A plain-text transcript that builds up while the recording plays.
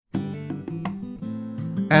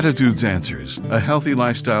Attitudes Answers, a healthy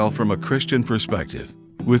lifestyle from a Christian perspective,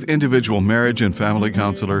 with individual marriage and family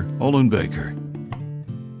counselor Olin Baker.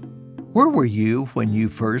 Where were you when you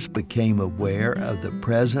first became aware of the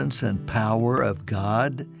presence and power of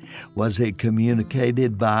God? Was it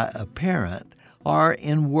communicated by a parent, or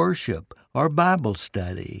in worship or Bible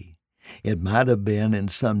study? It might have been in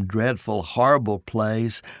some dreadful, horrible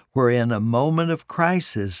place where in a moment of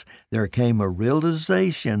crisis there came a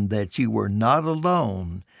realization that you were not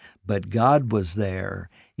alone, but God was there,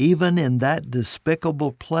 even in that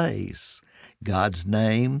despicable place. God's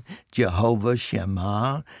name, Jehovah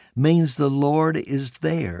Shammah, means the Lord is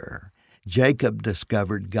there. Jacob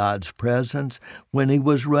discovered God's presence when he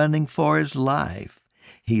was running for his life.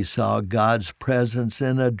 He saw God's presence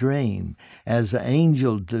in a dream as an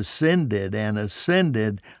angel descended and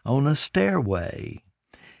ascended on a stairway.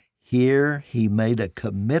 Here he made a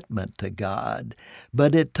commitment to God,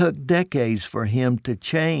 but it took decades for him to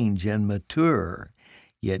change and mature.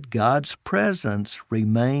 Yet God's presence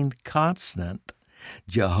remained constant.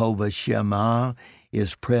 Jehovah Shammah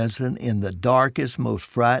is present in the darkest, most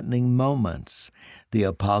frightening moments. The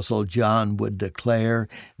Apostle John would declare,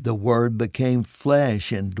 "The Word became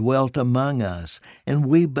flesh and dwelt among us, and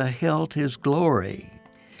we beheld His glory."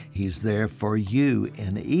 He's there for you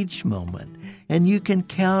in each moment, and you can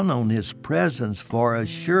count on His presence for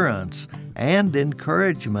assurance and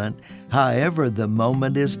encouragement, however the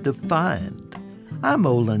moment is defined. I'm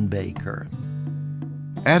Olin Baker.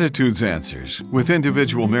 Attitudes Answers, with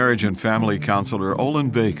individual marriage and family counselor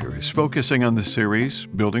Olin Baker, is focusing on the series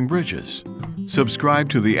Building Bridges. Subscribe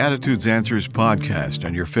to the Attitudes Answers podcast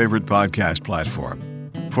on your favorite podcast platform.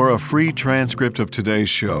 For a free transcript of today's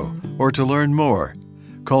show or to learn more,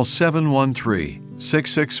 call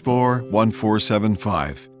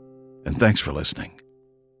 713-664-1475. And thanks for listening.